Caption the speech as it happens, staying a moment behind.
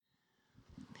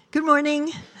Good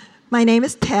morning. My name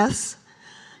is Tess.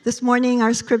 This morning,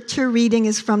 our scripture reading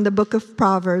is from the book of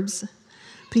Proverbs.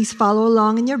 Please follow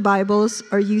along in your Bibles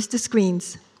or use the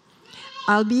screens.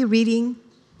 I'll be reading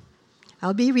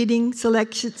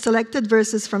selected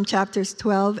verses from chapters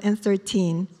 12 and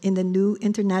 13 in the New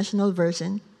International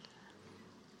Version.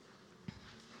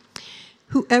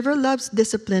 Whoever loves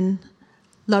discipline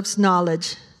loves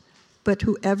knowledge, but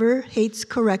whoever hates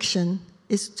correction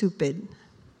is stupid.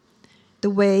 The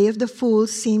way of the fool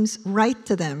seems right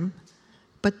to them,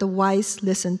 but the wise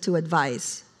listen to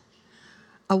advice.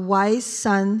 A wise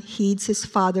son heeds his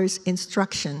father's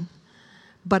instruction,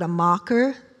 but a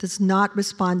mocker does not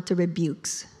respond to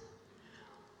rebukes.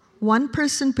 One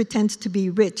person pretends to be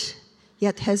rich,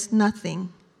 yet has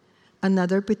nothing.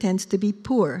 Another pretends to be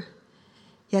poor,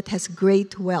 yet has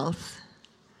great wealth.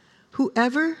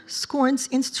 Whoever scorns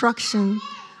instruction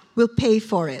will pay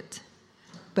for it,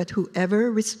 but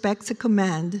whoever respects a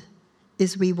command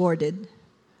is rewarded.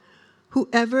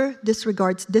 Whoever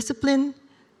disregards discipline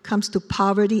comes to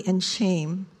poverty and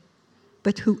shame,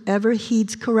 but whoever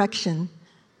heeds correction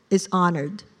is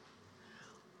honored.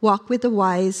 Walk with the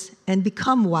wise and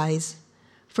become wise,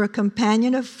 for a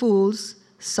companion of fools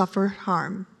suffer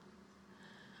harm.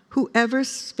 Whoever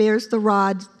spares the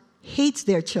rod hates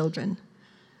their children,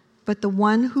 but the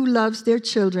one who loves their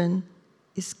children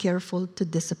is careful to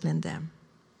discipline them.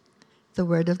 The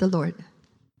word of the Lord.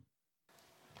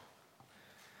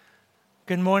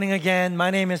 Good morning again.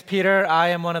 My name is Peter. I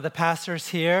am one of the pastors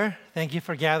here. Thank you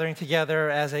for gathering together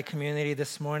as a community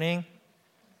this morning.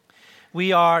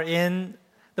 We are in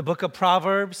the book of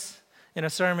Proverbs in a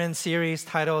sermon series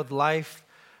titled Life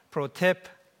Pro Tip.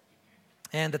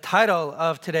 And the title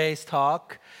of today's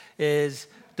talk is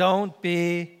Don't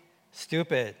Be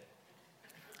Stupid.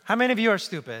 How many of you are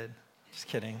stupid? Just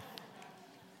kidding.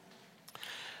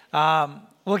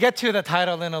 We'll get to the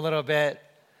title in a little bit,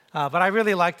 but I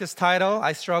really like this title.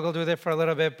 I struggled with it for a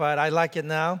little bit, but I like it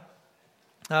now.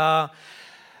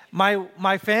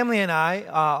 My family and I,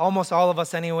 almost all of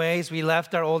us anyways, we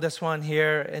left our oldest one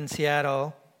here in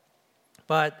Seattle,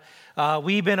 but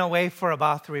we've been away for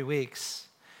about 3 weeks.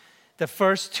 The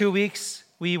first 2 weeks,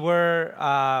 we were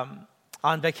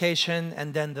on vacation,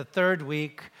 and then the third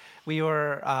week,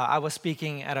 I was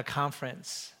speaking at a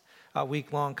conference, a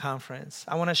week-long conference.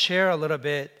 I want to share a little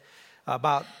bit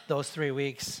about those 3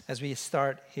 weeks as we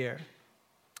start here.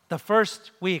 The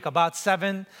first week, about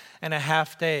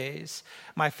 7.5 days,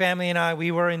 my family and I, we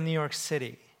were in New York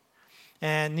City.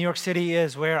 And New York City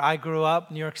is where I grew up.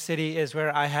 New York City is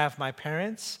where I have my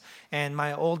parents. And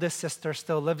my oldest sister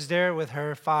still lives there with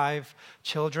her 5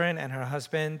 children and her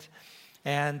husband.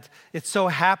 And it so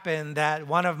happened that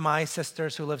one of my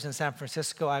sisters who lives in San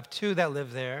Francisco, I have 2 that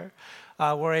live there,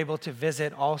 were able to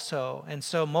visit also. And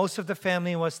so most of the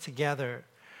family was together.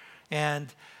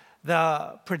 And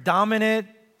the predominant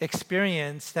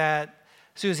experience that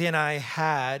Susie and I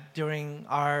had during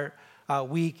our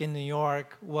week in New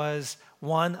York was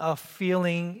one of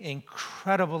feeling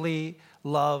incredibly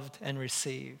loved and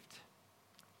received.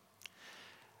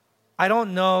 I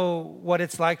don't know what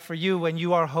it's like for you when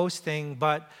you are hosting,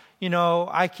 but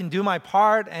I can do my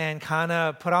part and kind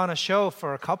of put on a show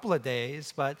for a couple of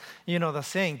days, but the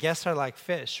saying, guests are like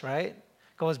fish, right?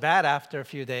 Goes bad after a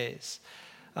few days.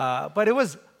 But it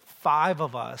was 5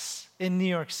 of us in New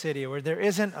York City where there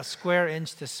isn't a square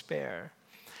inch to spare.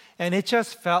 And it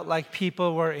just felt like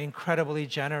people were incredibly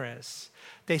generous.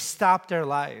 They stopped their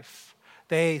life.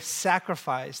 They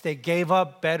sacrificed. They gave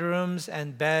up bedrooms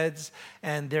and beds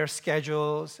and their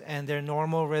schedules and their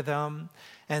normal rhythm,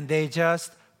 and they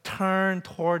just turned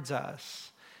towards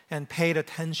us and paid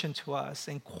attention to us,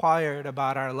 inquired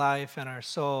about our life and our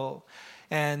soul.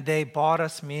 And they bought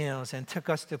us meals and took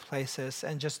us to places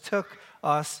and just took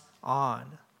us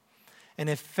on. And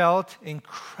it felt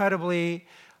incredibly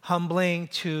humbling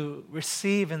to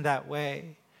receive in that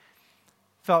way.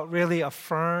 Felt really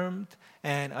affirmed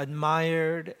and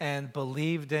admired and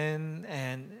believed in,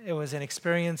 and it was an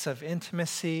experience of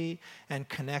intimacy and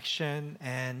connection,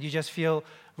 and you just feel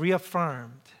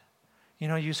reaffirmed.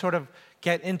 You sort of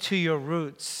get into your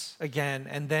roots again,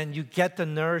 and then you get the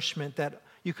nourishment that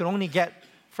you can only get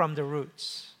from the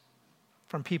roots,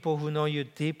 from people who know you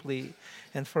deeply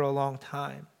and for a long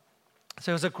time.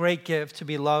 So it was a great gift to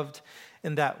be loved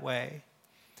in that way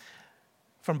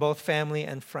from both family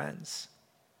and friends.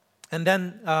 And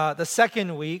then the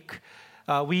second week,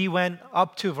 we went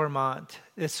up to Vermont.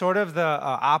 It's sort of the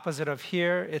opposite of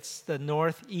here. It's the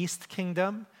Northeast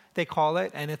Kingdom, they call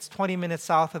it, and it's 20 minutes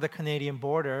south of the Canadian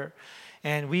border.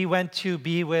 And we went to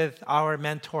be with our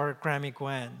mentor, Grammy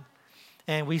Gwen.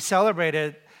 And we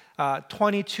celebrated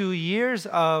 22 years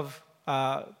of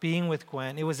being with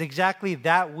Gwen. It was exactly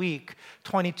that week,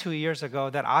 22 years ago,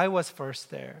 that I was first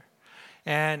there.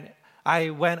 And I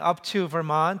went up to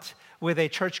Vermont with a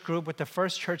church group, with the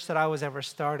first church that I was ever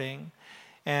starting.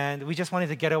 And we just wanted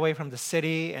to get away from the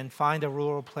city and find a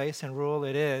rural place, and rural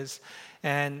it is.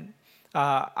 And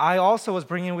I also was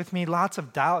bringing with me lots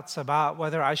of doubts about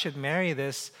whether I should marry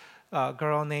this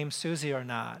girl named Susie or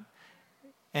not.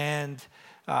 And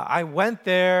I went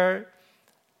there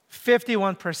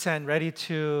 51% ready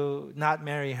to not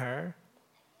marry her.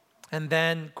 And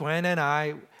then Gwen and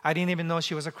I didn't even know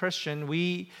she was a Christian.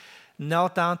 We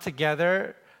knelt down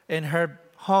together in her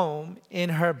home, in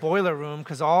her boiler room,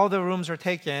 because all the rooms were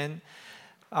taken,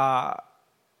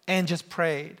 and just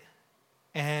prayed.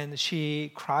 And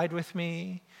she cried with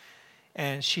me,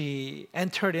 and she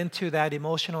entered into that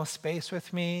emotional space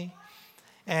with me.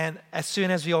 And as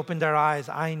soon as we opened our eyes,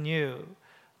 I knew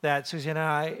that Susie and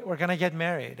I were going to get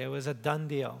married. It was a done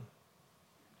deal.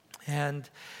 And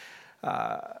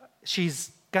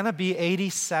she's going to be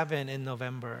 87 in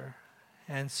November.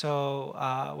 And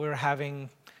so we're having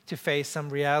to face some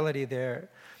reality there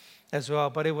as well.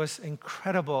 But it was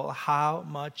incredible how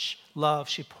much love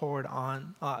she poured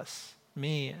on us,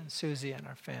 me and Susie and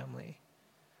our family.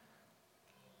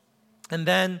 And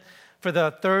then for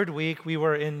the third week, we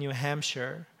were in New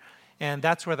Hampshire. And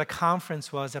that's where the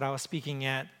conference was that I was speaking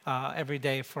at every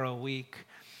day for a week.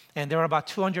 And there were about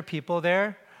 200 people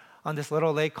there on this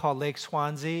little lake called Lake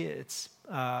Swansea. It's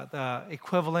the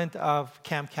equivalent of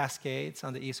Camp Cascades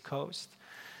on the East Coast.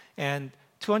 And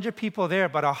 200 people there,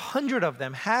 but 100 of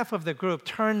them, half of the group,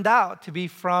 turned out to be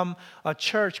from a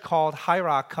church called High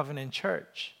Rock Covenant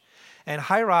Church. And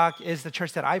High Rock is the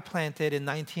church that I planted in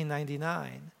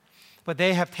 1999. But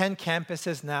they have 10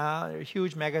 campuses now. They're a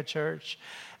huge mega church.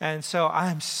 And so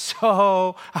I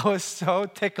was so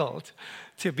tickled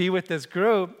to be with this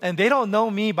group. And they don't know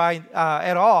me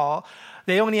at all.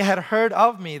 They only had heard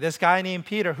of me, this guy named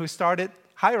Peter who started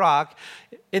High Rock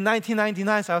in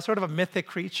 1999. So I was sort of a mythic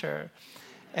creature.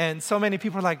 And so many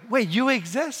people are like, wait, you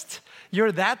exist?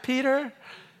 You're that Peter?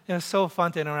 It was so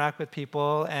fun to interact with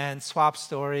people and swap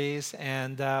stories.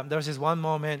 And there was this one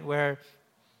moment where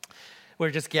we're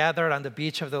just gathered on the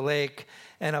beach of the lake,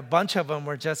 and a bunch of them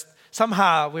were just,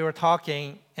 somehow we were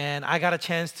talking, and I got a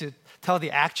chance to tell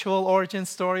the actual origin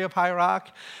story of High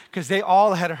Rock, because they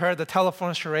all had heard the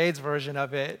telephone charades version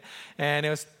of it, and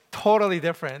it was totally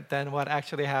different than what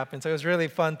actually happened. So it was really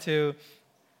fun to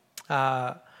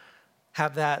have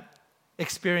that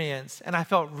experience, and I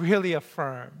felt really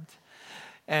affirmed.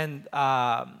 And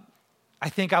I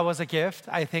think I was a gift.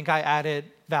 I think I added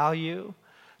value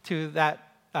to that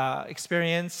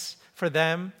experience for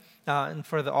them and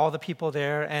for all the people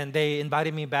there. And they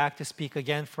invited me back to speak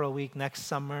again for a week next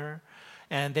summer.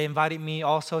 And they invited me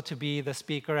also to be the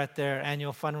speaker at their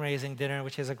annual fundraising dinner,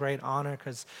 which is a great honor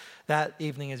because that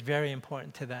evening is very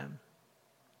important to them.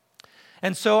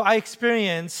 And so I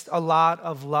experienced a lot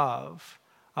of love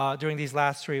during these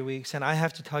last 3 weeks. And I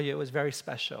have to tell you, it was very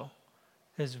special.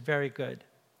 It was very good.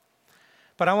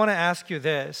 But I want to ask you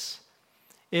this.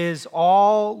 Is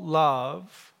all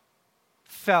love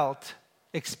felt,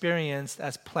 experienced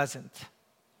as pleasant?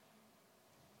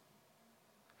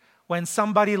 When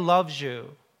somebody loves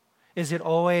you, is it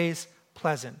always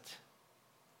pleasant?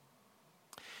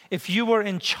 If you were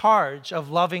in charge of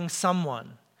loving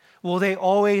someone, will they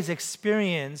always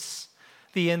experience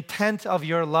the intent of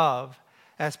your love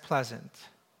as pleasant?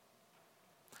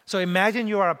 So imagine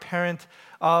you are a parent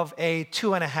of a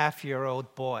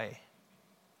 2.5-year-old boy.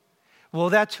 Will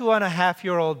that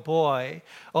 2.5-year-old boy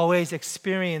always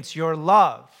experience your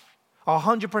love,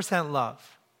 100%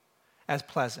 love, as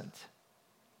pleasant?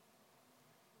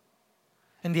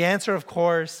 And the answer, of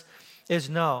course, is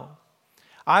no.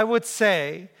 I would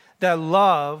say that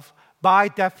love, by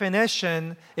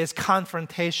definition, is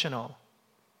confrontational.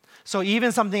 So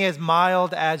even something as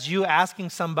mild as you asking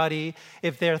somebody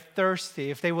if they're thirsty,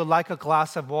 if they would like a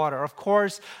glass of water, of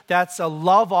course, that's a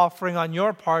love offering on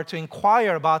your part to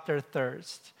inquire about their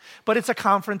thirst. But it's a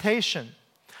confrontation.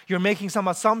 You're making some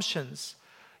assumptions.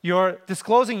 You're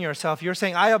disclosing yourself. You're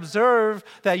saying, I observe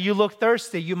that you look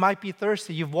thirsty. You might be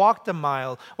thirsty. You've walked a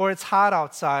mile, or it's hot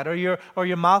outside, or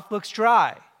your mouth looks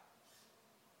dry.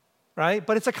 Right?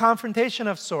 But it's a confrontation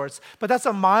of sorts. But that's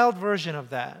a mild version of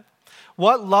that.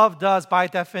 What love does, by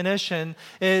definition,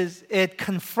 is it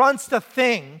confronts the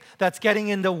thing that's getting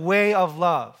in the way of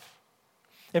love.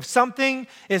 If something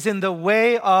is in the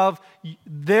way of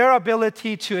their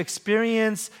ability to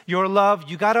experience your love,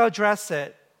 you got to address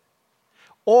it.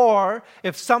 Or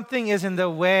if something is in the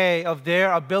way of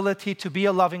their ability to be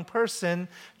a loving person,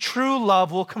 true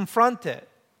love will confront it.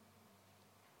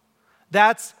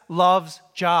 That's love's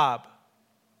job.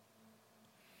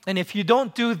 And if you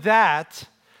don't do that,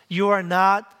 you are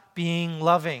not being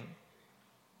loving.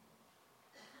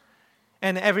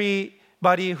 And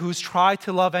everybody who's tried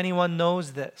to love anyone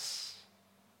knows this,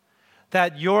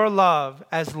 that your love,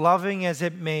 as loving as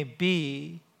it may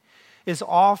be, is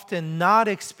often not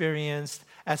experienced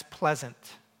as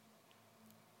pleasant.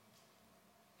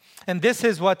 And this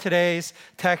is what today's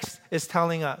text is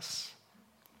telling us,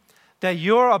 that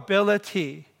your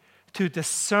ability to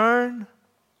discern,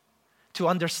 to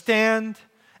understand,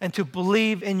 and to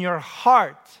believe in your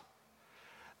heart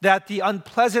that the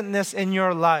unpleasantness in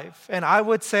your life, and I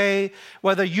would say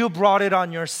whether you brought it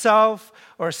on yourself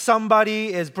or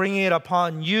somebody is bringing it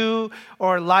upon you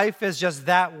or life is just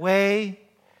that way,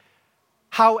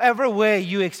 however way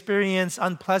you experience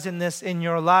unpleasantness in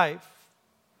your life,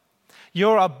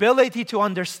 your ability to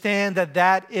understand that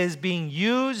that is being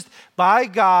used by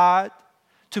God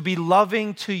to be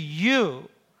loving to you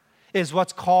is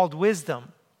what's called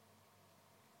wisdom.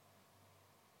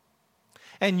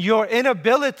 And your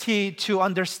inability to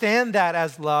understand that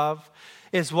as love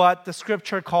is what the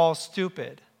scripture calls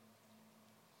stupid.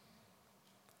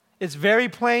 It's very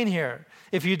plain here.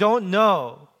 If you don't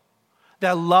know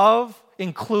that love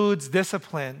includes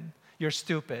discipline, you're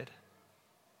stupid.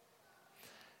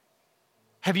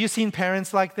 Have you seen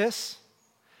parents like this?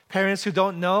 Parents who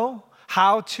don't know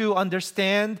how to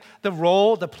understand the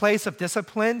role, the place of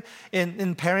discipline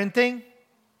in parenting?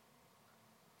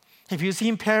 Have you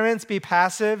seen parents be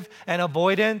passive and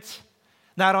avoidant,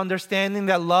 not understanding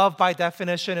that love by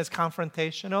definition is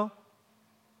confrontational?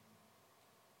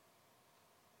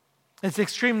 It's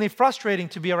extremely frustrating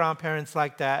to be around parents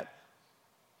like that.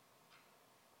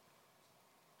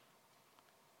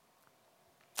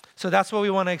 So that's what we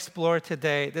want to explore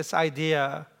today, this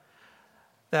idea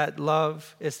that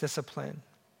love is discipline.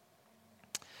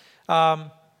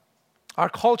 Our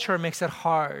culture makes it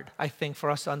hard, I think, for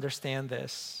us to understand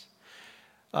this.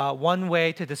 One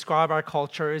way to describe our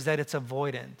culture is that it's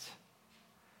avoidant.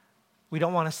 We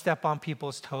don't want to step on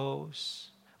people's toes.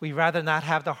 We'd rather not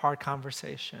have the hard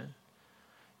conversation,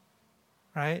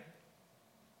 right?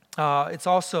 It's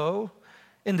also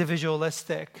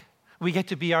individualistic. We get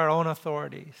to be our own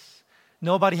authorities.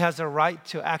 Nobody has a right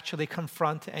to actually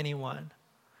confront anyone.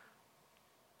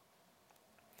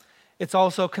 It's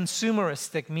also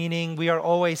consumeristic, meaning we are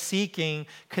always seeking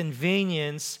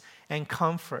convenience and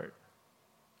comfort.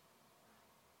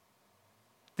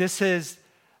 This is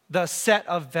the set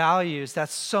of values that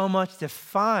so much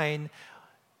define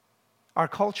our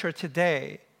culture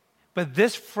today. But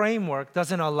this framework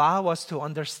doesn't allow us to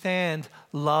understand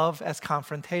love as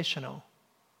confrontational,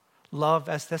 love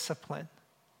as discipline.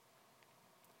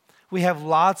 We have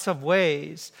lots of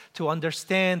ways to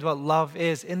understand what love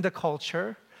is in the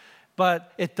culture,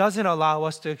 but it doesn't allow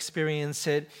us to experience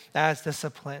it as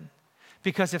discipline.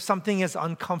 Because if something is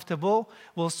uncomfortable,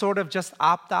 we'll sort of just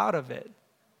opt out of it.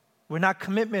 We're not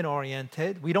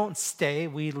commitment-oriented. We don't stay,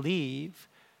 we leave.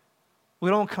 We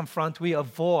don't confront, we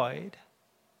avoid.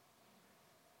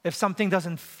 If something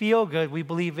doesn't feel good, we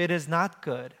believe it is not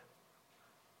good.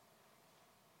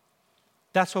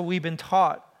 That's what we've been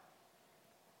taught.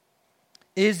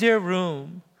 Is there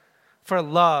room for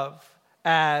love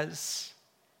as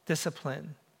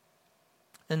discipline?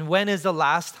 And when is the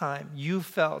last time you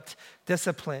felt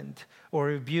disciplined or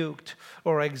rebuked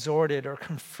or exhorted or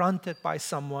confronted by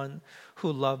someone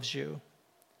who loves you?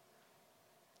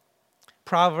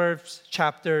 Proverbs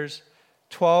chapters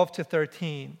 12 to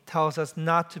 13 tells us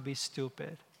not to be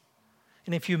stupid.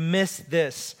 And if you miss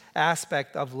this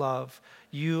aspect of love,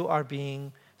 you are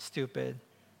being stupid.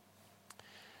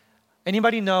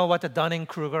 Anybody know what the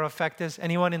Dunning-Kruger effect is?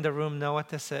 Anyone in the room know what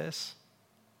this is?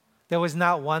 There was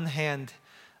not one hand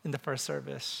in the first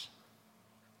service.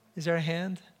 Is there a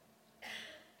hand?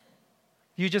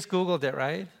 You just Googled it,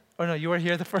 right? Or no, you were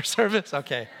here the first service?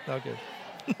 Okay, no good.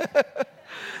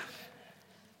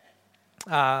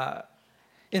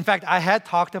 In fact, I had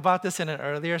talked about this in an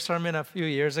earlier sermon a few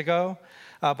years ago,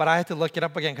 but I had to look it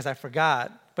up again because I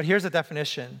forgot. But here's the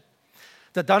definition.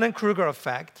 The Dunning-Kruger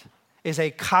effect is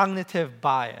a cognitive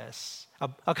bias.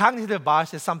 A cognitive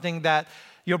bias is something that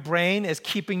your brain is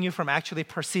keeping you from actually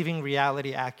perceiving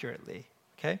reality accurately,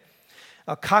 okay?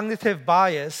 A cognitive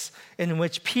bias in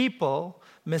which people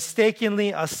mistakenly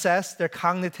assess their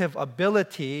cognitive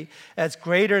ability as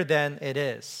greater than it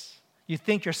is. You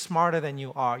think you're smarter than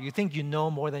you are. You think you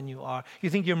know more than you are. You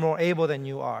think you're more able than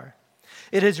you are.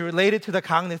 It is related to the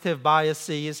cognitive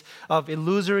biases of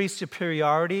illusory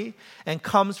superiority and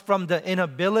comes from the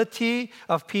inability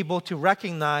of people to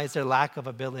recognize their lack of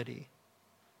ability.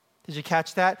 Did you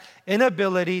catch that?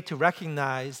 Inability to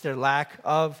recognize their lack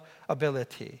of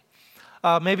ability.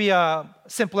 Maybe a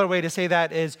simpler way to say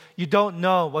that is you don't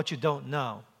know what you don't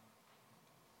know.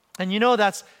 And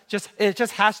it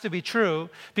just has to be true,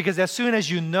 because as soon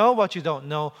as you know what you don't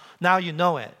know, now you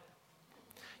know it.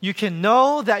 You can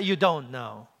know that you don't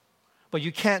know, but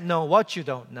you can't know what you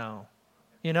don't know.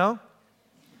 You know?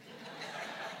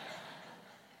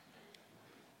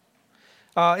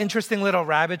 Interesting little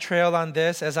rabbit trail on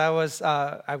this. As I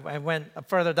went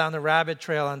further down the rabbit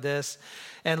trail on this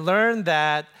and learned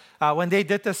that when they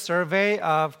did the survey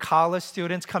of college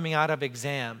students coming out of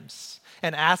exams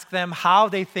and asked them how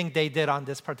they think they did on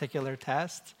this particular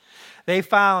test, they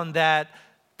found that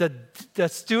the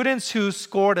students who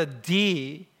scored a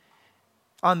D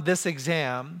on this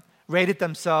exam rated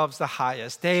themselves the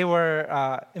highest. They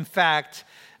were, in fact,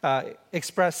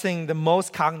 expressing the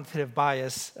most cognitive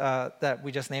bias that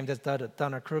we just named as the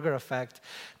Dunning-Kruger effect.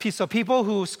 So people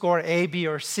who score A, B,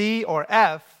 or C, or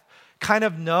F kind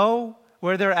of know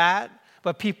where they're at,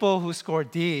 but people who score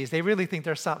Ds, they really think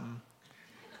they're something.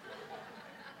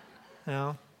 You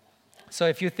know? So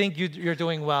if you think you're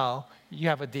doing well, you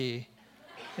have a D,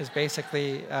 is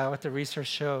basically what the research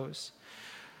shows.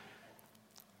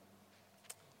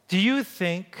 Do you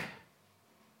think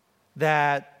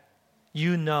that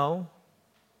you know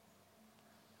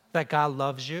that God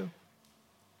loves you?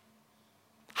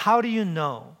 How do you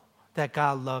know that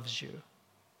God loves you?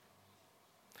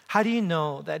 How do you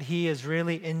know that He is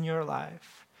really in your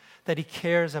life, that He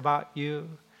cares about you,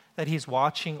 that He's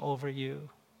watching over you,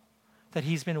 that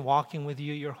He's been walking with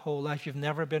you your whole life? You've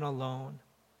never been alone.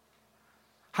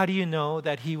 How do you know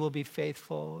that He will be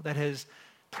faithful, that His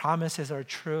promises are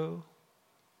true,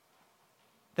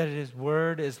 that His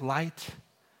word is light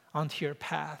onto your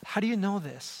path? How do you know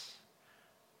this?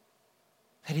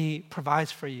 That He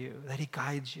provides for you, that He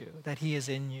guides you, that He is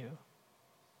in you.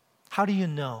 How do you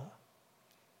know?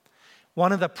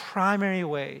 One of the primary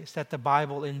ways that the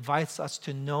Bible invites us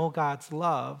to know God's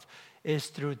love is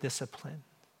through discipline.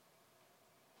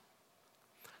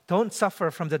 Don't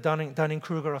suffer from the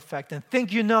Dunning-Kruger effect and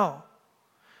think you know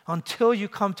until you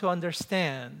come to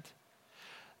understand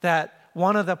that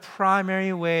one of the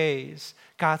primary ways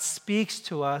God speaks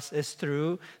to us is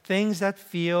through things that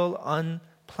feel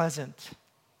unpleasant.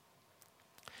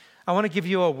 I want to give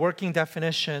you a working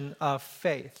definition of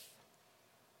faith.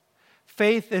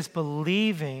 Faith is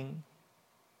believing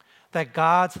that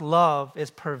God's love is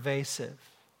pervasive.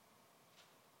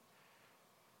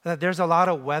 That there's a lot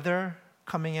of weather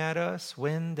coming at us,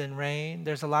 wind and rain.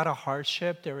 There's a lot of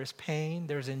hardship. There is pain.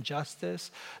 There's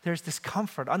injustice. There's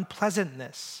discomfort,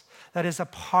 unpleasantness that is a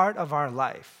part of our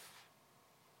life.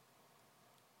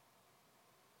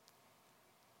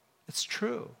 It's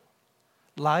true.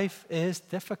 Life is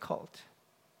difficult.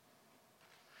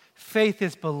 Faith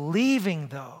is believing,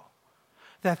 though,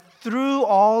 that through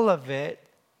all of it,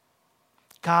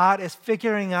 God is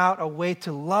figuring out a way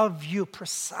to love you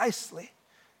precisely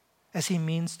as He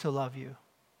means to love you.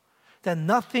 That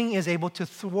nothing is able to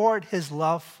thwart His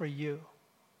love for you.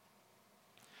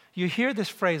 You hear this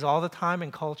phrase all the time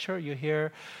in culture. You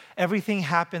hear, everything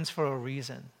happens for a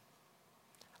reason.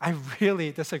 I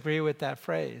really disagree with that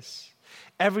phrase.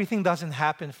 Everything doesn't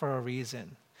happen for a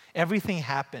reason. Everything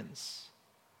happens,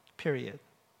 period.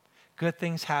 Good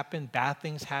things happen, bad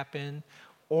things happen,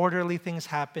 orderly things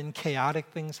happen, chaotic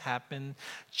things happen,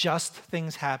 just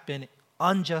things happen,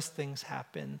 unjust things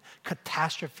happen,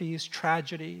 catastrophes,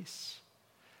 tragedies.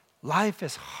 Life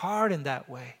is hard in that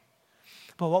way.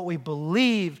 But what we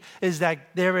believe is that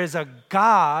there is a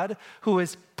God who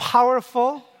is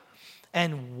powerful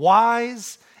and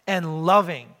wise and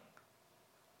loving.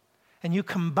 And you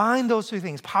combine those two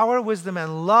things, power, wisdom,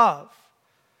 and love,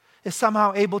 is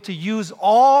somehow able to use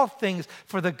all things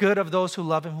for the good of those who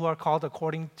love Him, who are called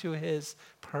according to His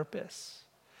purpose.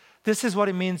 This is what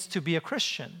it means to be a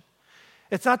Christian.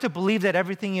 It's not to believe that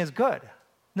everything is good.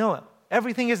 No,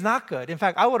 everything is not good. In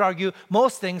fact, I would argue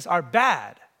most things are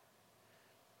bad.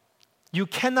 You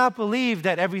cannot believe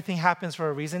that everything happens for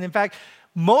a reason. In fact,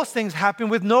 most things happen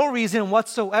with no reason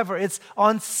whatsoever. It's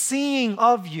unseeing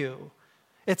of you.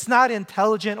 It's not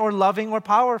intelligent or loving or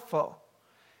powerful.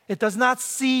 It does not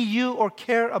see you or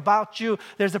care about you.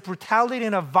 There's a brutality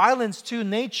and a violence to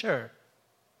nature.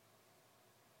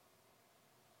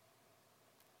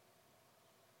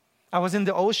 I was in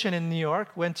the ocean in New York,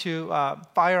 went to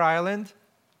Fire Island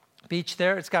beach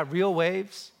there. It's got real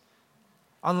waves,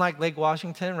 unlike Lake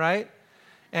Washington, right?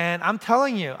 And I'm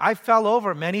telling you, I fell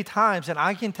over many times, and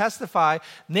I can testify,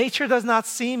 nature does not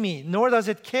see me, nor does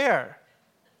it care.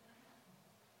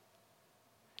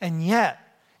 And yet,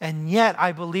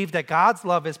 I believe that God's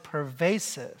love is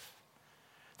pervasive.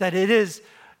 that it is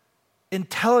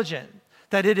intelligent,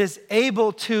 that it is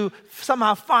able to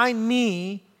somehow find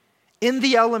me in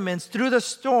the elements through the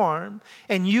storm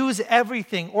and use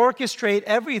everything, orchestrate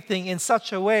everything in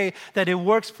such a way that it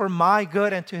works for my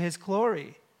good and to His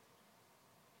glory.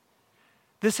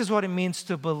 This is what it means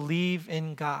to believe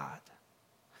in God,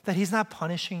 that He's not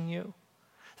punishing you,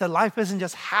 that life isn't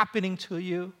just happening to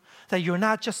you, that you're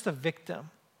not just a victim,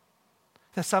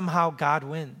 that somehow God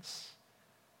wins.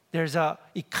 There's an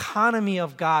economy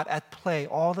of God at play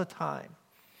all the time.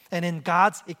 And in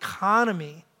God's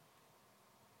economy,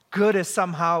 good is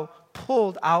somehow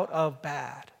pulled out of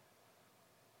bad.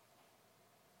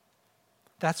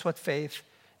 That's what faith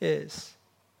is.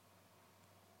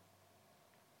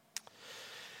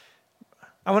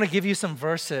 I want to give you some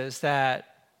verses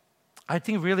that I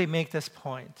think really make this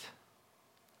point.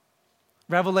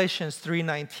 Revelations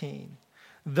 3:19.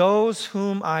 Those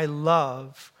whom I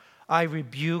love, I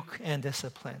rebuke and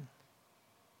discipline.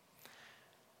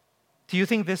 Do you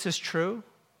think this is true?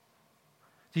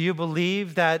 Do you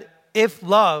believe that if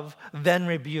love, then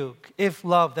rebuke, if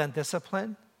love, then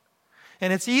discipline?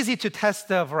 And it's easy to test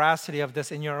the veracity of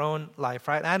this in your own life,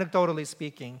 right? Anecdotally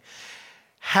speaking,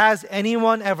 has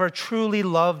anyone ever truly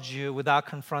loved you without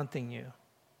confronting you?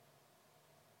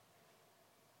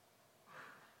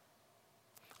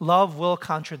 Love will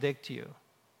contradict you.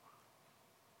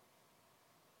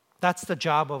 That's the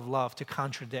job of love, to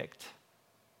contradict.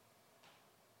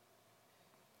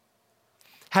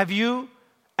 Have you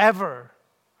ever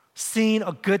seen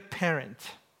a good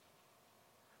parent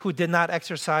who did not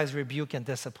exercise rebuke and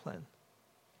discipline?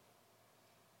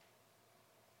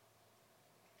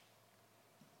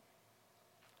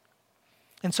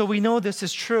 And so we know this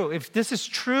is true. If this is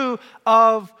true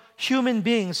of human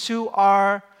beings who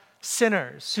are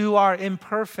sinners, who are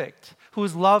imperfect,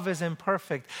 whose love is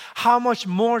imperfect, how much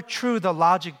more true the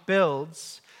logic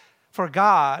builds for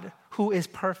God, who is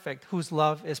perfect, whose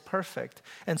love is perfect.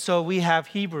 And so we have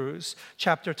Hebrews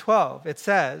chapter 12. It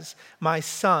says, "My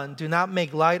son, do not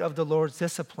make light of the Lord's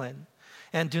discipline,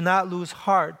 and do not lose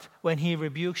heart when He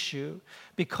rebukes you,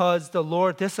 because the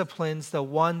Lord disciplines the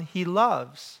one He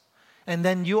loves." And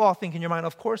then you all think in your mind,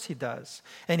 of course He does.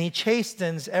 And He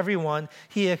chastens everyone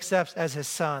He accepts as His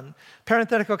son.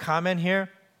 Parenthetical comment here.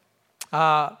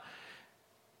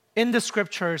 In the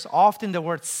scriptures, often the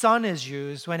word son is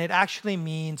used when it actually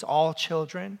means all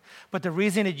children. But the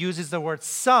reason it uses the word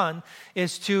son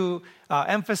is to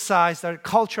emphasize the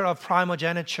culture of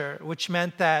primogeniture, which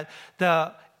meant that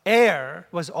the heir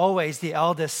was always the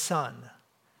eldest son,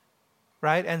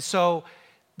 right? And so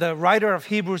the writer of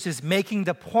Hebrews is making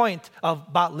the point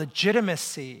about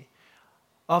legitimacy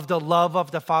of the love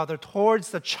of the father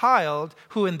towards the child,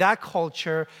 who in that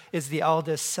culture is the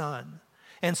eldest son.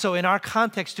 And so in our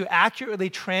context, to accurately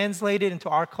translate it into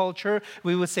our culture,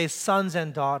 we would say sons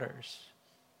and daughters.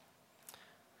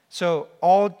 So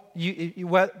all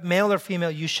male or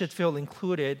female, you should feel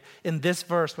included in this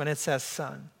verse when it says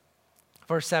son.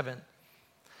 Verse 7,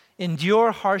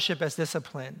 endure hardship as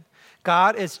discipline.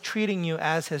 God is treating you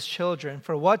as His children.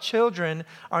 For what children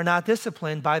are not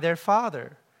disciplined by their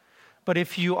father? But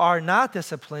if you are not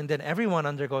disciplined, then everyone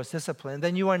undergoes discipline,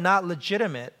 then you are not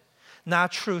legitimate,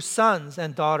 not true sons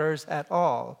and daughters at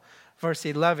all. Verse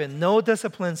 11, no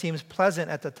discipline seems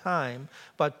pleasant at the time,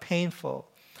 but painful.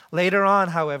 Later on,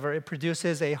 however, it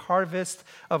produces a harvest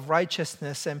of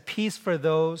righteousness and peace for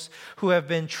those who have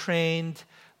been trained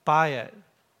by it.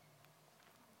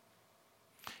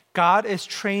 God is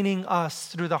training us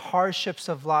through the hardships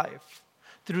of life,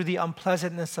 through the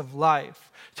unpleasantness of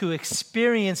life, to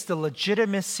experience the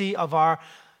legitimacy of our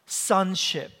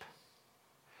sonship.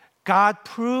 God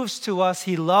proves to us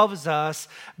He loves us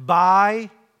by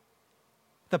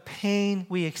the pain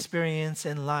we experience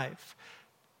in life.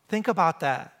 Think about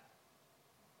that.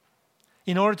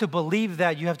 In order to believe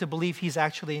that, you have to believe He's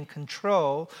actually in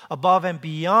control above and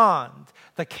beyond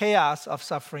the chaos of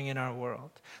suffering in our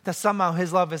world. That somehow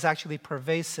His love is actually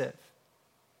pervasive.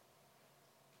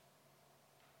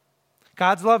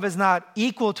 God's love is not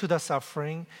equal to the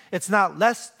suffering. It's not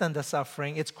less than the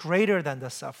suffering. It's greater than the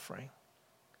suffering.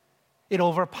 It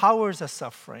overpowers the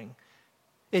suffering.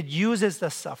 It uses the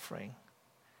suffering.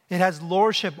 It has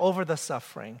lordship over the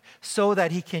suffering so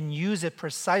that He can use it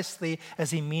precisely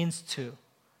as He means to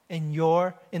in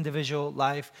your individual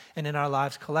life and in our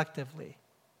lives collectively.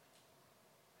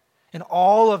 And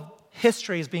all of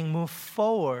history is being moved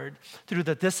forward through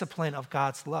the discipline of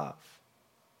God's love.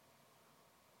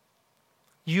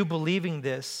 You believing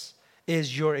this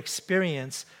is your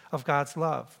experience of God's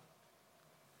love.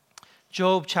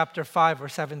 Job chapter 5,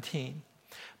 verse 17.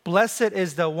 Blessed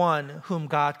is the one whom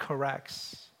God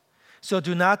corrects. So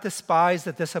do not despise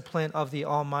the discipline of the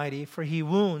Almighty, for he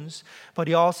wounds, but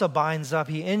he also binds up.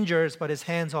 He injures, but his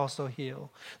hands also heal.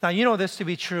 Now, you know this to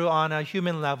be true on a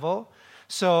human level.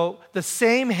 So the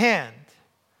same hand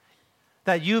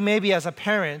that you maybe as a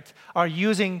parent are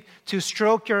using to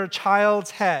stroke your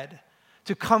child's head,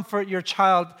 to comfort your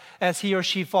child as he or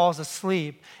she falls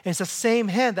asleep, is the same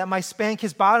hand that might spank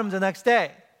his bottom the next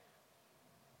day.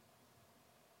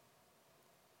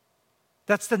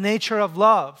 That's the nature of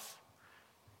love.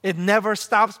 It never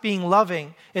stops being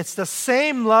loving. It's the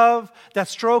same love that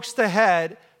strokes the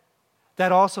head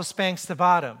that also spanks the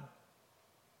bottom.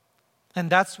 And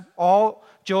that's all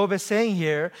Job is saying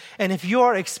here. And if you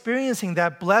are experiencing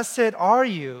that, blessed are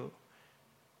you.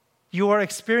 You are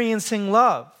experiencing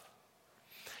love.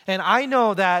 And I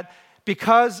know that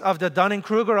because of the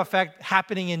Dunning-Kruger effect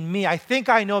happening in me, I think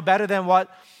I know better than what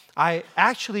I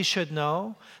actually should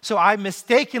know. So I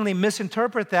mistakenly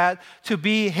misinterpret that to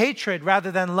be hatred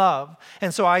rather than love.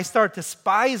 And so I start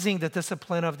despising the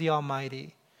discipline of the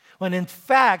Almighty, when in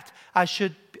fact, I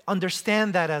should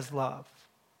understand that as love.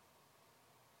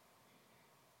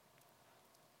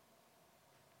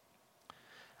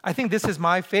 I think this is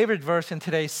my favorite verse in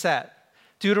today's set.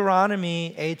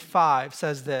 Deuteronomy 8:5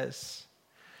 says this,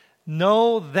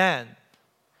 "Know then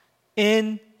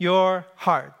in your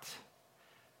heart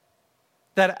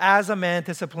that as a man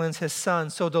disciplines his son,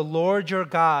 so the Lord your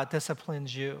God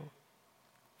disciplines you."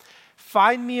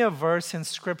 Find me a verse in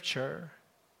Scripture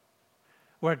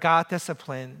where God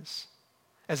disciplines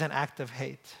as an act of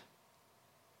hate.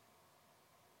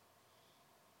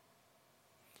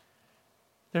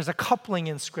 There's a coupling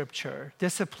in Scripture.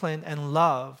 Discipline and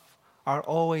love are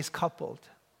always coupled.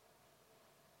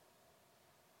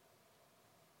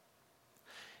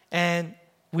 And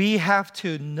we have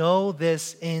to know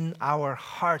this in our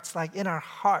hearts, like in our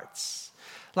hearts.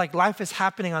 Like life is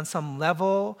happening on some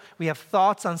level. We have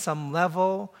thoughts on some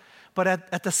level. But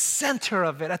at the center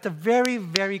of it, at the very,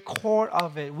 very core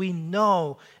of it, we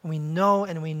know and we know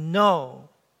and we know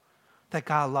that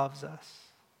God loves us.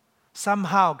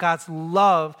 Somehow God's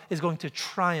love is going to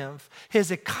triumph. His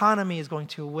economy is going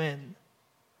to win.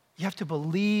 You have to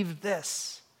believe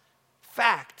this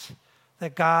fact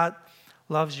that God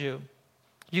loves you.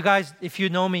 You guys, if you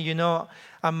know me, you know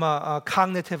I'm a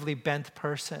cognitively bent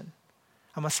person.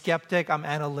 I'm a skeptic. I'm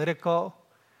analytical.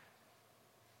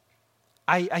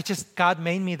 God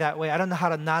made me that way. I don't know how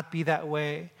to not be that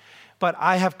way. But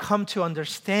I have come to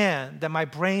understand that my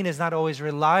brain is not always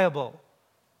reliable.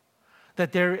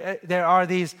 That there are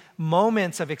these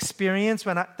moments of experience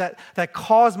that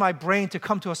cause my brain to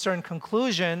come to a certain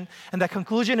conclusion, and that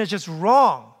conclusion is just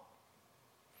wrong.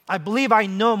 I believe I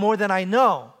know more than I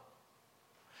know.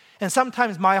 And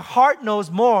sometimes my heart knows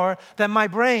more than my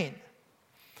brain.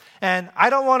 And I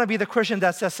don't want to be the Christian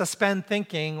that says suspend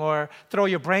thinking or throw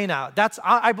your brain out.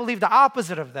 I believe the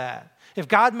opposite of that. If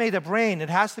God made the brain, it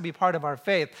has to be part of our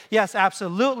faith. Yes,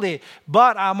 absolutely.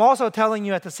 But I'm also telling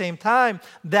you at the same time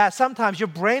that sometimes your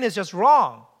brain is just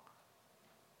wrong.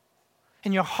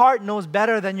 And your heart knows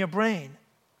better than your brain.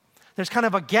 There's kind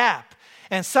of a gap.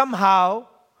 And somehow,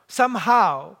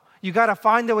 you got to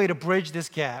find a way to bridge this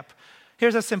gap.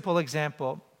 Here's a simple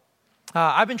example.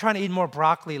 I've been trying to eat more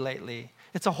broccoli lately.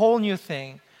 It's a whole new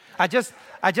thing. I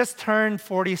just turned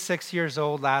 46 years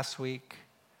old last week,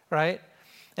 right?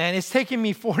 And it's taken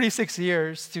me 46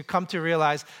 years to come to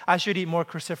realize I should eat more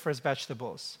cruciferous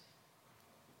vegetables.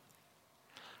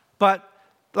 But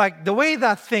like the way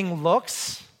that thing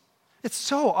looks, it's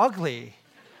so ugly.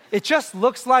 It just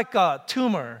looks like a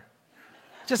tumor.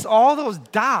 Just all those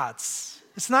dots.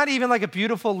 It's not even like a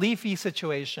beautiful leafy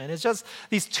situation. It's just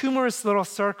these tumorous little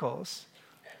circles.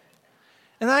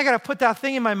 And then I got to put that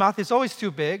thing in my mouth. It's always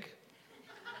too big.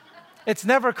 It's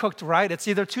never cooked right. It's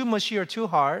either too mushy or too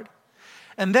hard.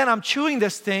 And then I'm chewing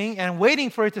this thing and waiting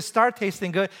for it to start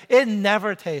tasting good. It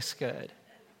never tastes good.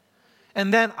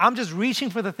 And then I'm just reaching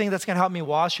for the thing that's going to help me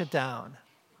wash it down.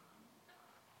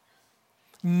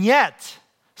 And yet,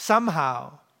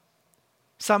 somehow,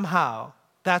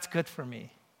 that's good for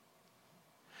me.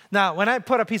 Now, when I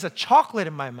put a piece of chocolate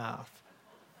in my mouth,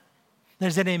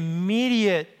 there's an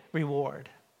immediate reward.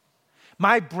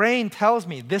 My brain tells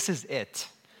me this is it.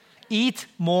 Eat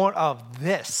more of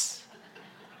this.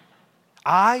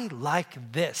 I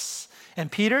like this.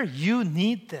 And Peter, you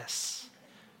need this.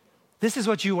 This is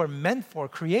what you were meant for,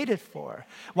 created for.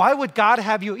 Why would God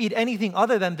have you eat anything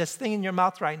other than this thing in your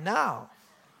mouth right now?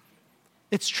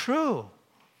 It's true.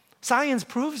 Science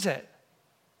proves it.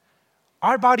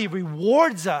 Our body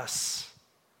rewards us,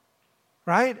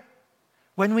 right?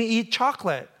 When we eat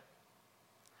chocolate.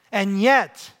 And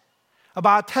yet,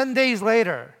 about 10 days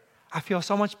later, I feel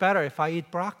so much better if I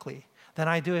eat broccoli. than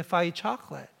I do if I eat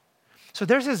chocolate. So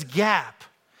there's this gap.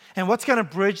 And what's going to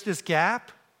bridge this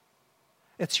gap?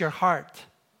 It's your heart.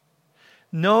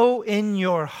 Know in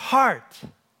your heart.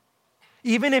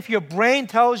 Even if your brain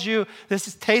tells you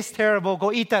this tastes terrible,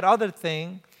 go eat that other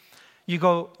thing, you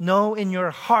go, know in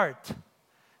your heart.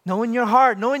 Know in your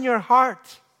heart. Know in your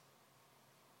heart.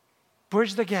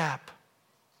 Bridge the gap.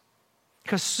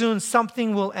 Because soon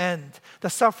something will end. The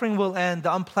suffering will end.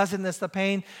 The unpleasantness, the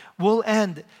pain will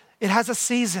end. It has a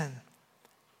season.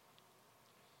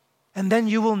 And then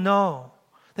you will know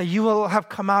that you will have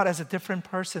come out as a different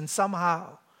person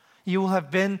somehow. You will have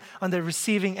been on the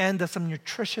receiving end of some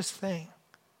nutritious thing.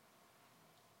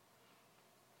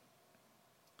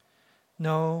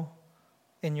 Know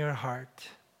in your heart.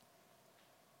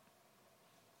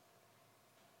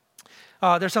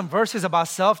 There's some verses about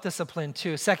self-discipline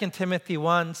too. 2 Timothy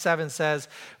 1:7 says,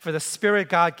 "For the Spirit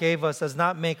God gave us does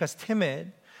not make us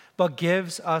timid, but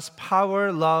gives us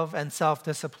power, love, and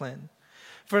self-discipline."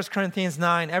 1 Corinthians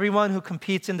 9, "Everyone who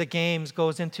competes in the games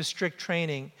goes into strict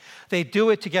training. They do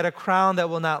it to get a crown that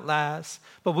will not last,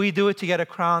 but we do it to get a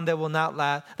crown that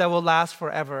will last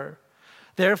forever.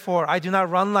 Therefore, I do not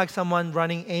run like someone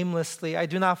running aimlessly. I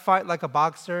do not fight like a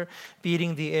boxer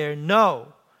beating the air.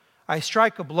 No, I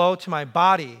strike a blow to my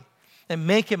body and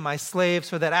make it my slave,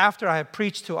 so that after I have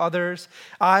preached to others,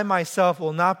 I myself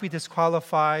will not be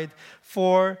disqualified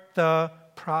for the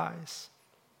prize."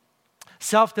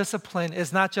 Self-discipline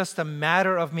is not just a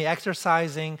matter of me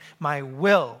exercising my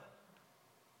will,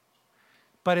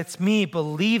 but it's me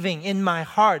believing in my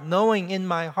heart, knowing in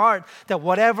my heart that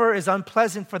whatever is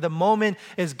unpleasant for the moment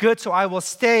is good, so I will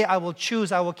stay, I will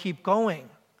choose, I will keep going.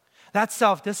 That's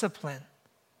self-discipline.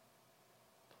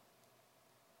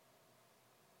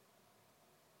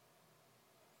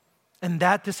 And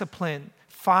that discipline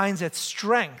finds its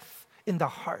strength in the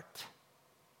heart.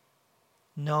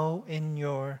 Know in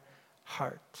your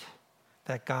heart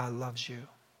that God loves you.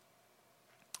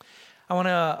 I want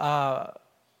to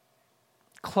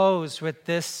close with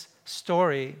this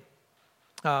story.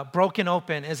 Broken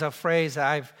open is a phrase that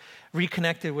I've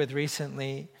reconnected with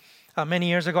recently. Many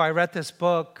years ago, I read this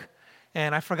book,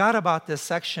 and I forgot about this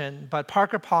section, but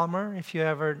Parker Palmer, if you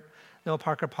ever know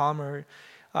Parker Palmer,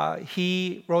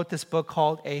 he wrote this book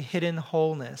called A Hidden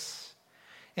Wholeness.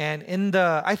 And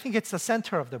I think it's the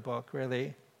center of the book,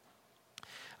 really,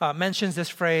 mentions this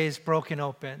phrase, broken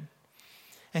open.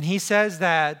 And he says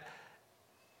that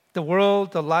the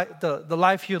world, the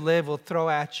life you live will throw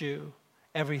at you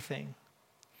everything.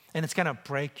 And it's going to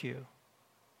break you.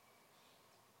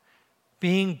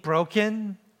 Being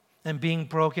broken and being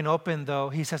broken open, though,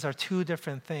 he says, are two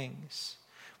different things.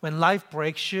 When life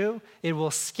breaks you, it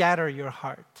will scatter your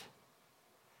heart.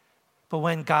 But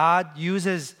when God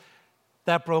uses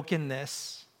that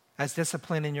brokenness as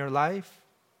discipline in your life,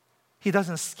 He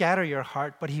doesn't scatter your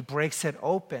heart, but He breaks it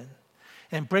open.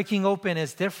 And breaking open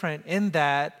is different in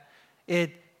that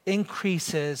it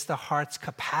increases the heart's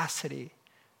capacity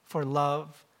for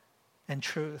love and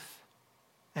truth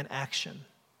and action.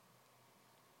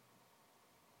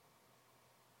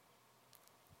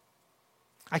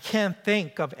 I can't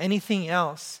think of anything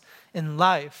else in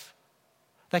life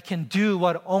that can do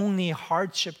what only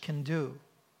hardship can do.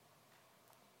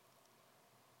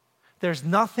 There's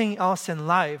nothing else in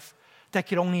life that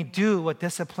can only do what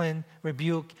discipline,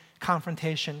 rebuke,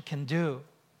 confrontation can do.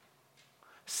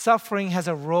 Suffering has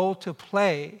a role to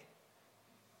play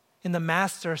in the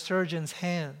master surgeon's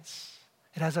hands.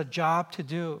 It has a job to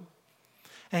do.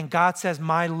 And God says,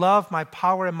 my love, my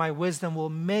power, and my wisdom will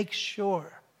make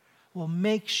sure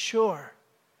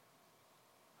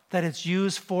that it's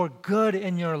used for good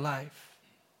in your life.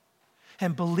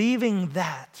 And believing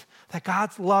that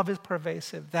God's love is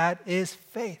pervasive, that is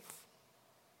faith.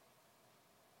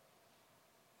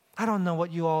 I don't know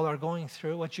what you all are going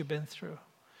through, what you've been through,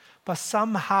 but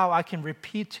somehow I can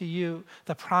repeat to you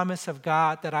the promise of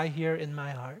God that I hear in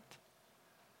my heart,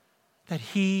 that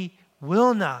He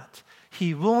will not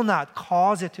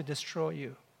cause it to destroy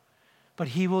you, but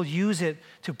He will use it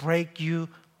to break you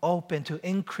open, to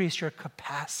increase your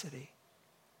capacity.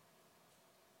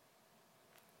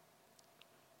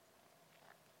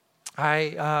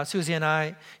 Susie and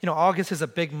I, August is a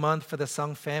big month for the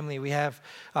Sung family. We have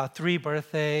 3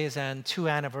 birthdays and 2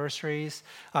 anniversaries.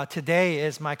 Today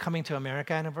is my coming to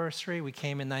America anniversary. We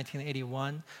came in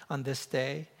 1981 on this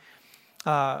day.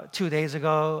 2 days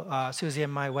ago, Susie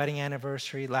and my wedding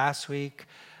anniversary. Last week,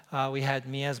 we had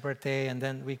Mia's birthday, and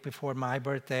then the week before my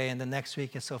birthday, and the next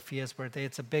week is Sophia's birthday.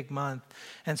 It's a big month.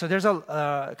 And so there's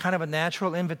a kind of a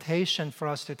natural invitation for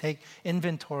us to take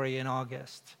inventory in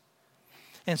August.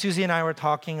 And Susie and I were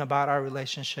talking about our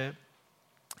relationship.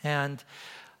 And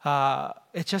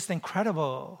It's just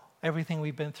incredible, everything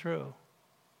we've been through.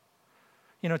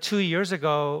 2 years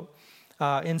ago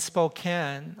in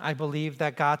Spokane, I believe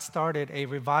that God started a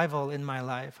revival in my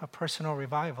life, a personal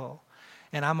revival.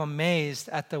 And I'm amazed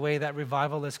at the way that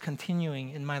revival is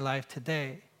continuing in my life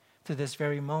today, to this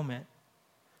very moment.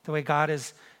 The way God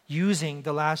is using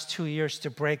the last 2 years to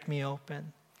break me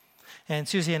open. And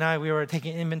Susie and I, we were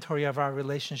taking inventory of our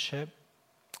relationship.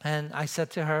 And I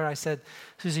said to her,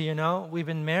 Susie, we've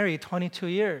been married 22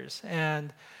 years.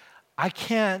 And I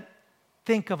can't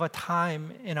think of a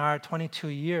time in our 22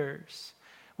 years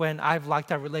when I've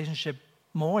liked our relationship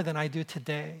more than I do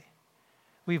today.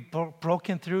 We've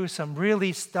broken through some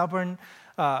really stubborn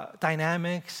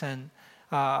dynamics and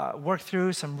worked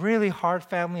through some really hard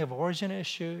family of origin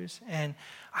issues. And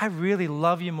I really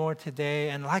love you more today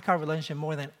and like our relationship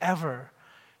more than ever.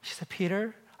 She said,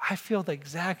 Peter, I feel the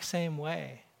exact same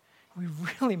way. We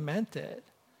really meant it.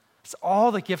 It's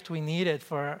all the gift we needed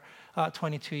for our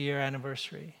 22-year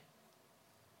anniversary.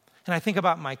 And I think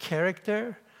about my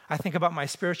character. I think about my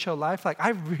spiritual life. I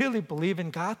really believe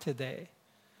in God today.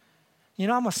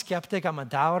 I'm a skeptic, I'm a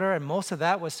doubter, and most of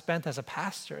that was spent as a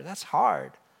pastor. That's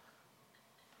hard.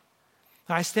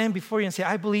 I stand before you and say,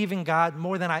 I believe in God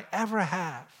more than I ever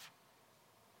have.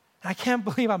 And I can't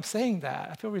believe I'm saying that.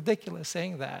 I feel ridiculous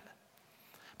saying that.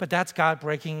 But that's God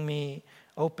breaking me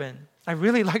open. I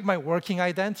really like my working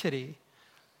identity.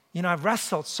 I've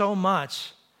wrestled so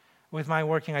much with my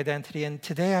working identity, and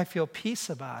today I feel peace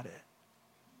about it.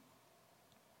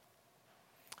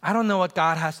 I don't know what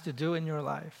God has to do in your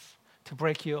life to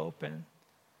break you open.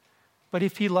 But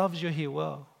if He loves you, He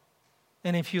will.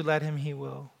 And if you let Him, He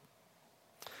will.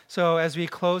 So as we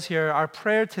close here, our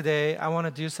prayer today, I want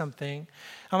to do something.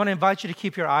 I want to invite you to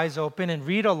keep your eyes open and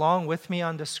read along with me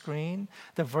on the screen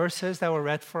the verses that were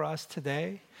read for us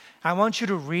today. I want you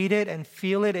to read it and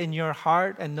feel it in your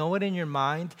heart and know it in your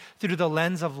mind through the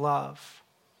lens of love.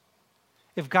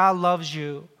 If God loves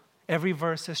you, every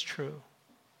verse is true.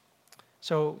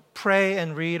 So pray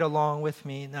and read along with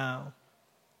me now.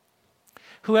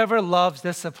 Whoever loves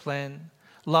discipline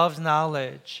loves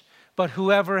knowledge, but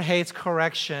whoever hates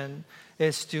correction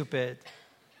is stupid.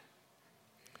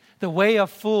 The way of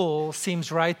fools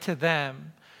seems right to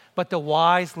them, but the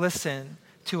wise listen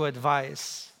to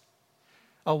advice.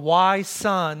 A wise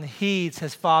son heeds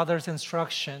his father's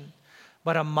instruction,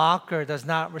 but a mocker does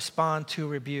not respond to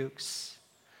rebukes.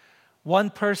 One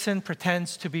person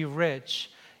pretends to be rich,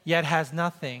 yet has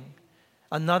nothing.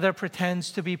 Another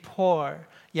pretends to be poor,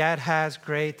 yet has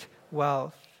great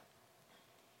wealth.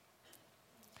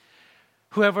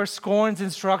 Whoever scorns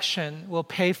instruction will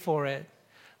pay for it,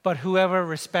 but whoever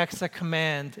respects a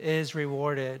command is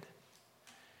rewarded.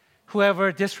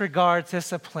 Whoever disregards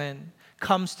discipline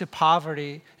comes to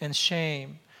poverty and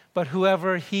shame, but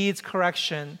whoever heeds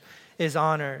correction is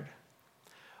honored.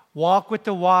 Walk with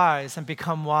the wise and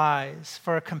become wise,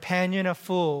 for a companion of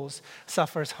fools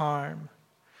suffers harm.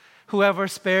 Whoever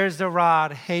spares the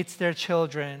rod hates their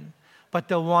children, but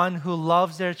the one who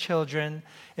loves their children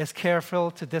is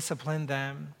careful to discipline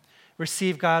them.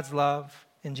 Receive God's love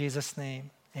in Jesus'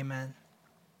 name. Amen.